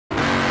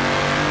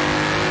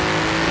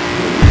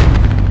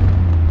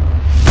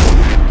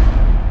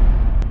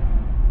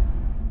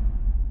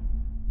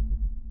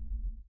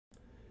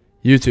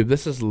YouTube,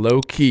 this is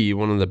low-key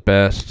one of the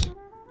best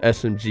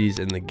SMGs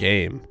in the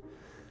game.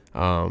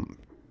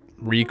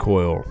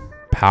 Recoil,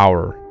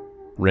 power,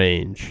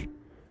 range.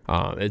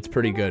 It's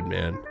pretty good,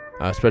 man.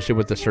 Especially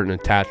with the certain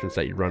attachments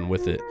that you run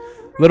with it.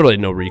 Literally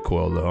no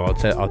recoil, though.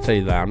 I'll tell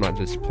you that. I'm not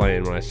just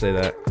playing when I say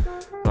that.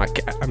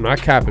 I'm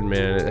not capping,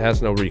 man. It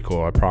has no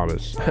recoil, I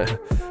promise.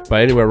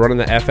 But anyway, running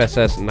the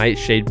FSS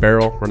Nightshade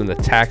barrel, running the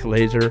TAC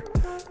laser,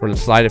 running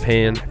sleight of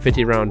hand,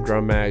 50-round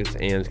drum mags,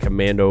 and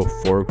commando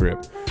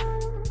foregrip.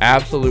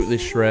 Absolutely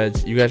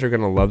shreds. You guys are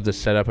gonna love this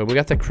setup, and we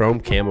got the chrome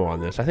camo on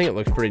this. I think it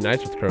looks pretty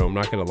nice with chrome,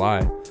 not gonna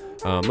lie.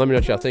 Let me know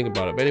what y'all think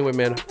about it. But anyway,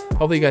 man,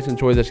 hopefully you guys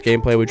enjoy this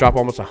gameplay. We drop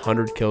almost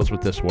 100 kills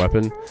with this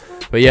weapon.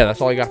 But yeah, that's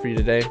all I got for you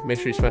today. Make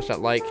sure you smash that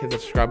like, hit the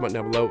subscribe button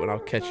down below, and I'll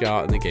catch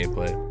y'all in the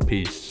gameplay.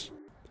 Peace.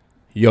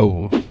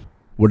 Yo,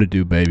 what it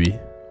do, baby?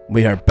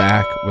 We are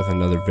back with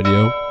another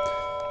video.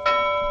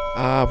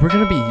 We're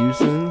gonna be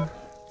using,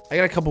 I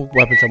got a couple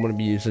weapons I'm gonna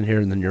be using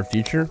here in the near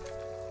future.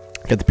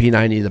 Got the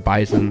P90, the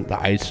Bison, the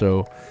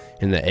ISO,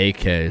 and the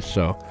AK.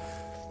 So,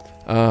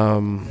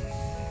 I'm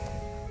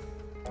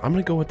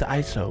gonna go with the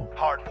ISO.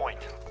 Hard point.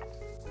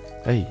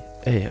 Hey,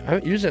 I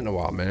haven't used it in a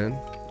while, man.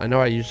 I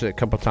know I used it a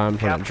couple times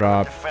when it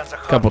dropped. A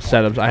couple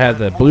setups. I had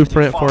the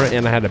blueprint for it,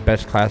 and I had the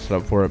best class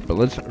setup for it. But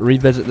let's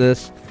revisit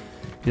this.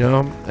 You know,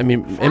 I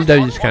mean,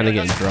 MW is kind of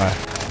getting dry.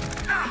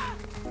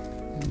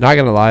 Not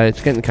gonna lie,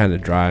 it's getting kind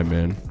of dry,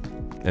 man.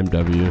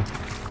 MW.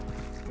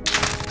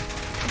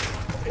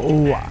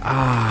 Oh,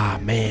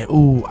 man.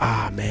 Oh,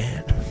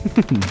 man.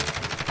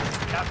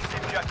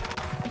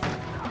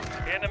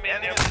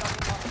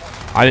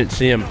 I didn't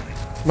see him.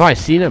 No, I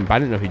seen him, but I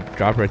didn't know he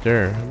dropped right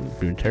there. I'm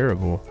doing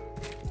terrible.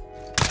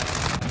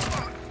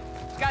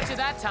 Got you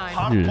that time.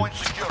 Hard point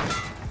secure.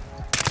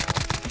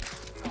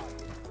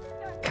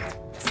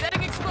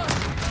 Setting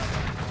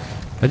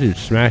explosive. That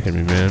dude's smacking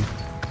me, man.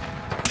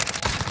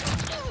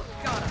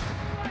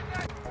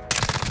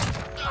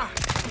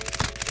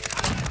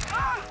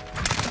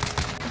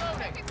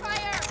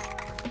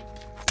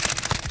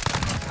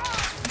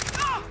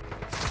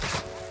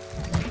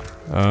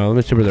 Let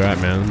me see where they're at,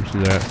 man. Let me see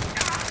that.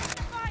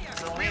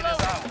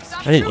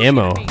 I need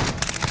ammo.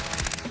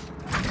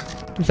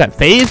 What's that,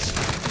 phase?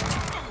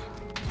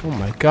 Oh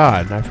my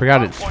god, I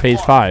forgot it's phase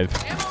 5.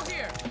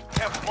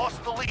 Have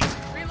lost the lead.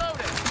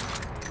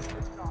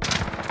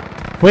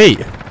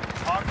 Wait.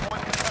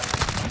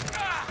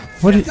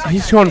 What is,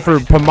 he's going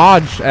for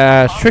Pomage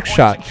trick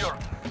shots.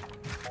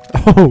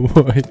 Oh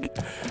my.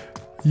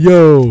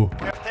 Yo.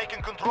 Have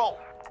taken control.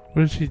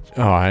 What is he?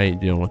 Oh, I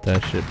ain't dealing with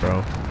that shit,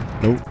 bro.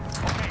 Nope.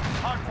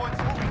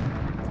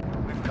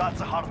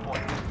 That's a hard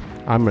point.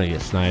 I'm gonna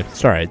get sniped.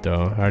 It's alright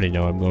though. I already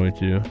know I'm going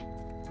to.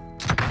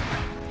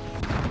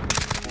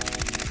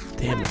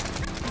 Damn it.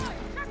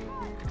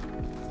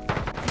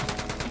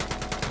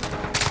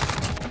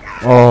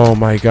 Oh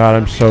my god,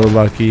 I'm so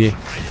lucky.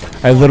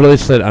 I literally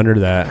slid under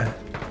that.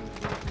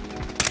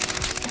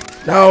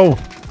 No!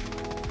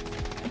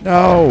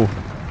 No!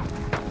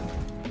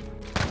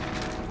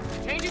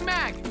 Changing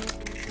mag.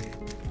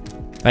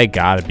 They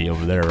gotta be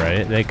over there,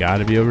 right? They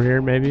gotta be over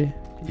here, maybe?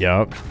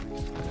 Yup.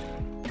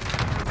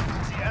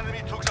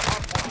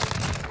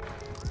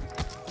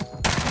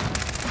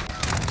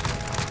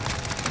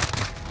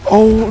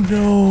 Oh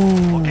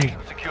no! Okay,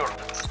 secure.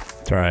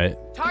 It's alright.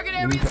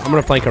 I'm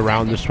gonna flank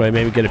around this way,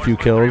 maybe get a few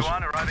kills.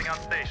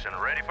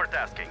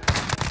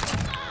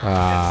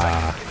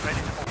 I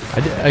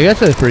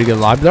guess that's a pretty good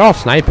lobby. They're all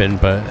sniping,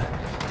 but.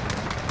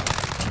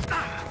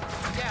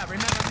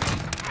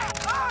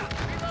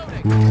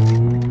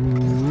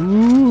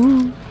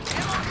 Ooh.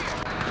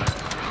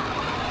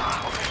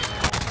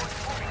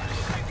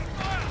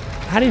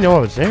 How do you know I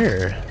was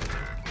there?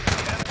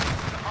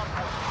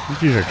 These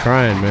dudes are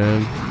trying,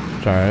 man.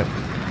 It's alright.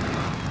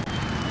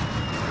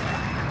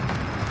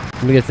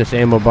 Let me get this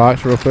ammo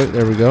box real quick.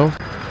 There we go.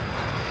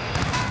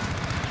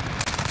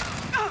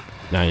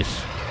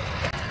 Nice.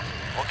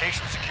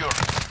 Location secure.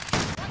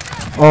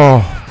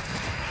 Oh.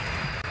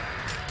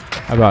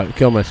 I about to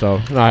kill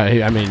myself. No,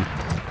 I mean,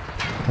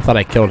 I thought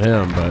I killed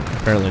him, but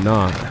apparently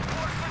not.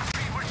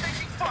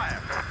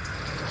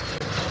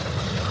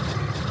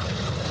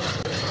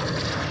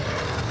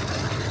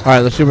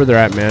 Alright, let's see where they're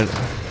at, man.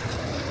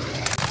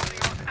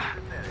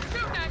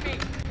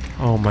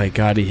 Oh my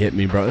god, he hit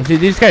me, bro. See,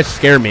 these guys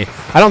scare me.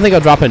 I don't think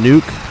I'll drop a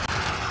nuke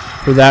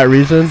for that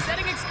reason.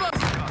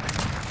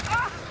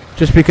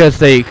 Just because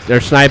they're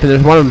sniping.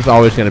 There's one of them's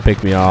always gonna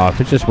pick me off.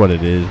 It's just what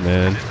it is,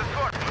 man.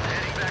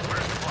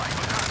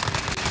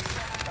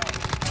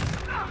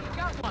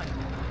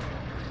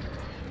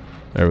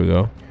 There we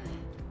go.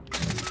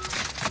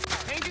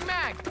 Changing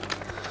mag.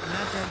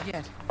 Not dead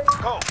yet.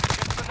 Go. Get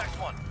to the next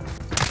one.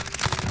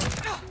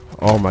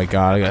 Oh my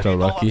god, I got so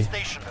lucky.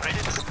 Station ready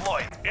to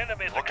deploy.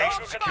 Enemy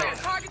location secure.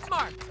 Target's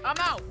marked. I'm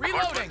out.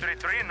 Reloading.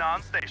 33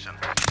 non-station.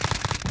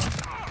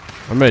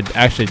 I'm gonna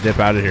actually dip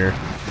out of here.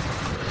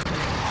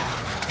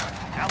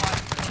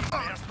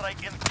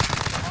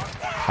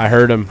 I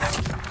heard him.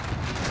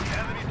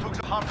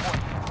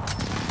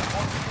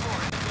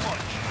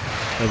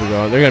 There we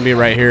go. They're gonna be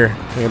right here.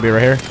 They're gonna be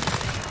right here.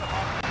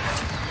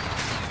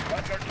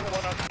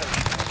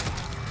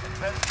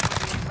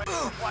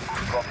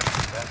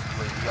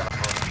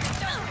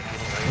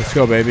 Let's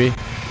go, baby.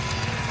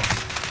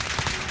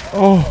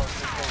 Oh.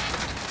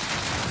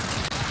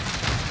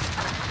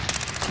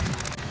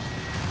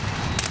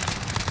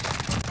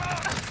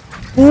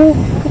 Oh.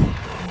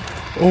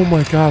 Oh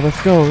my God,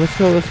 let's go, let's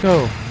go, let's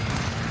go.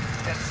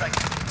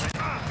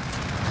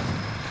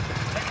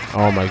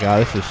 Oh my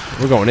God,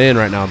 we're going in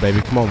right now,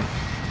 baby, come on.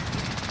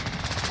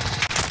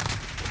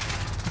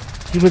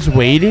 He was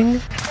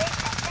waiting?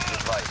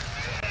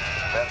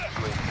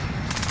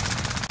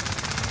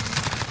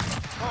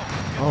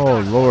 Oh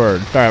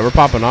Lord. Alright, we're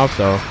popping off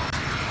though.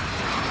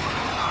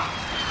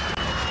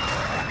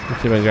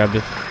 Let's see if I can grab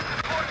this.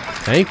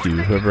 Thank you,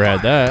 whoever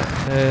had that.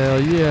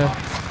 Hell yeah.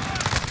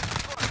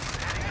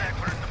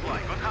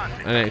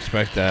 I didn't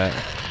expect that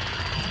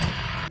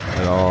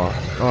at all.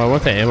 Oh, I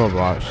want the ammo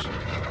box.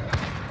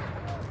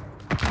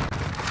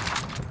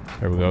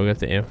 There we go, get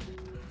the ammo.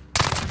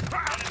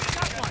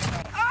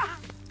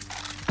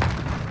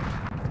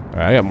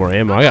 Alright, I got more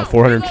ammo. I got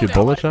 402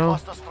 bullets now.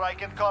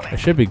 I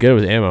should be good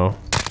with ammo.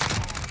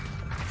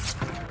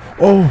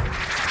 Oh!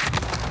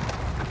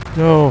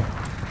 No.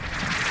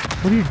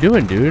 What are you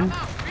doing, dude?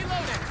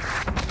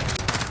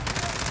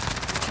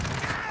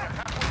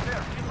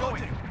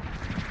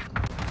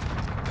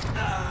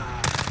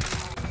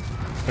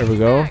 There we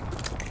go.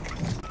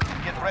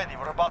 Get ready,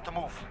 we're about to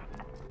move.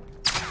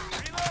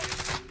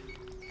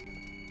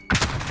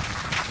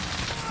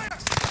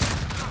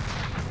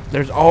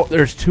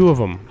 There's two of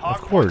them,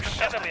 of course.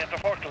 Enemy at the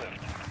forklift.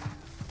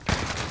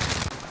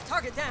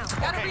 Target down.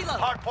 Gotta reload.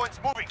 Hard points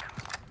moving.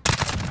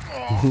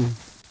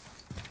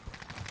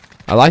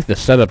 I like the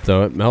setup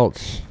though, it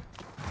melts.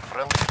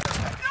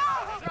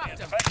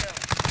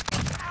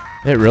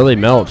 It really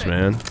melts,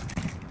 man.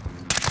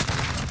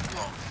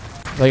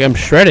 Like I'm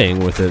shredding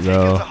with it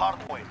though.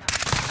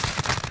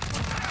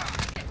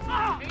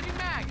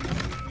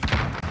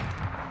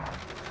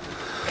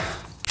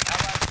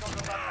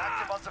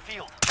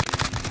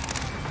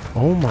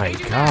 Oh my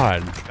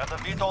God.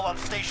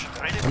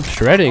 I'm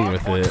shredding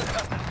with it.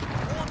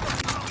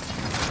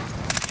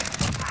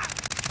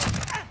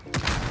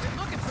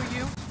 Looking for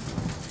you.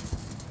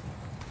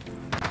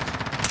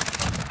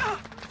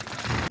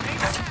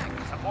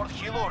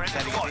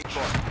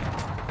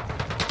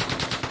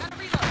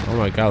 Oh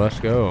my God, let's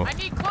go. I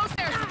need close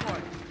air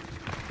support.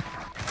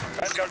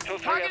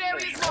 Target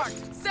area is marked.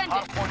 Send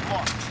it.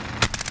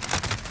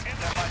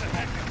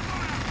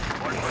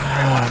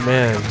 Ah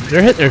man,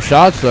 they're hitting their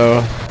shots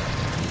though.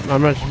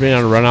 I'm not just being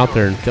able to run out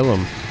there and kill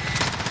them.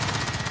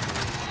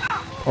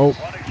 Oh,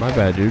 my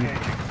bad, dude.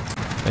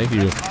 Thank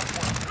you.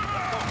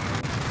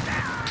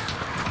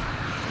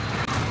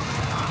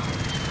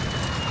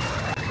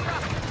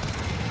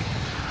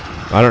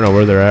 I don't know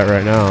where they're at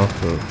right now,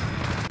 so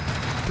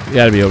you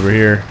gotta be over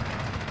here.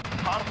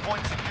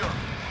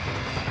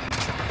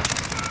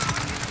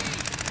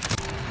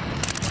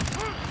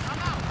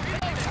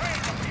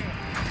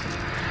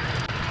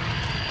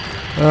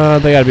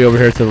 They gotta be over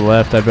here to the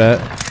left, I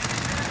bet.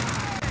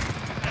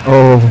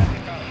 Oh,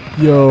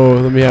 yo,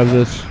 let me have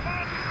this.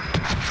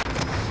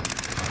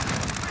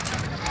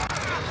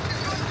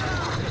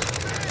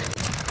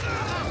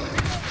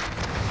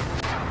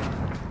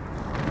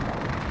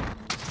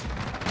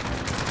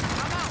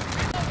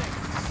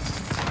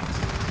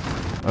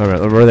 Alright,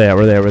 where are they at?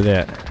 Where are they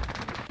at?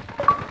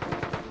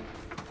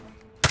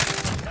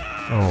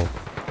 Oh,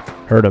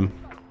 heard him.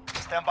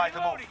 Stand by to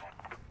move.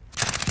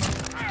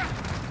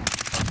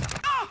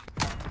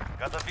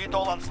 Got the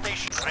VTOL on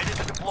station, ready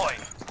to deploy.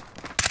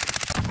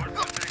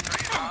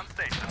 On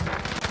station.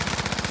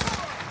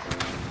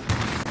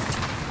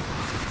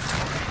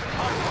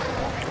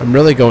 I'm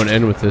really going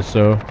in with this,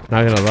 though.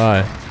 Not gonna lie.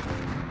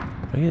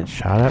 Am I getting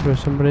shot at by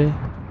somebody?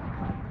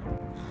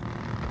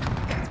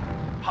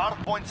 Hard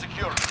point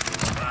secure.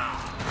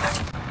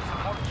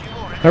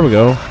 There we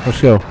go.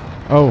 Let's go.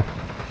 Oh.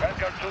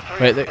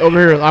 Wait, over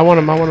here. I want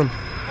him. I want him.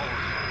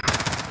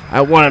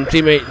 I want him,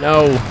 teammate.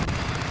 No.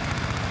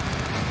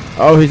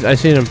 Oh, I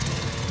seen him.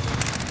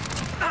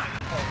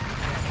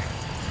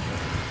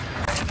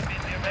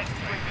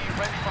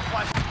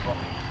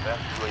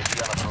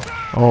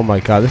 Oh my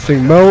God, this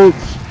thing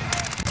melts.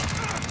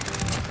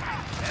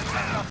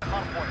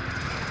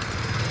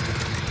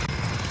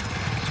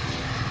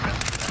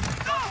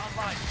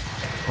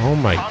 Oh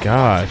my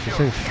gosh, this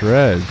thing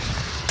shreds.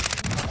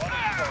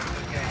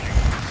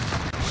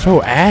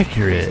 So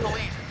accurate.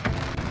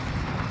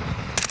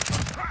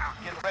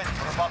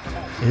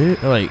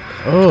 Like,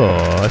 oh,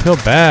 I feel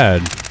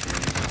bad.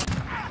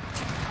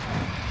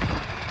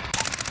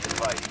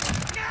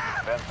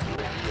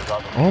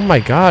 Oh my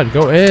God,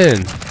 go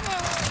in.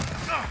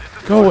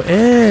 Go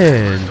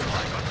in.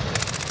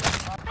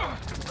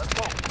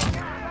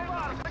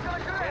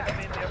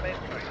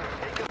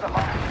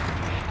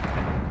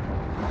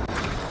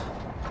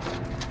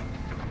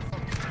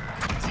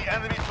 The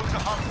enemy took the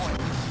hard point.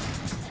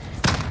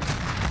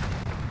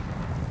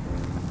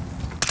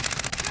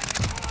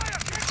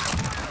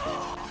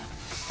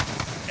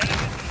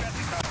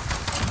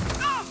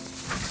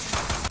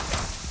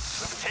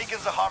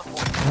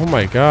 Oh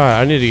my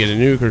god, I need to get a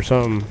nuke or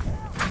something.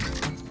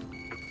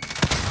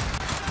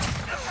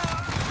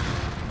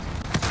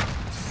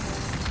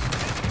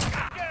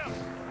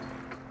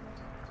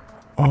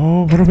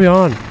 Oh, what are we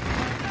on?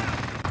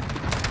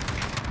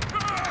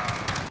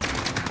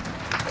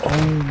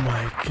 Oh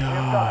my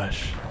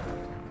gosh.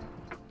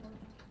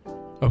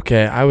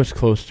 Okay, I was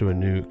close to a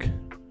nuke.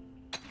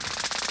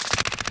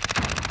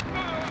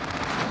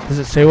 Does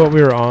it say what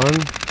we were on?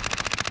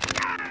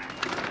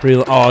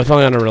 Oh, it's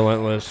only on a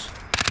relentless.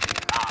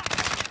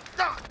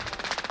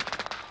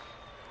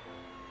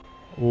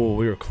 Oh,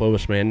 we were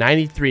close, man.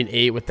 93 and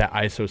 8 with that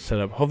ISO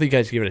setup. Hopefully you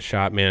guys give it a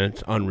shot, man.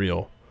 It's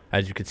unreal,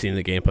 as you can see in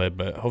the gameplay.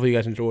 But hopefully you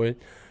guys enjoy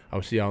it.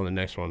 I'll see y'all in the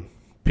next one.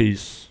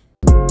 Peace.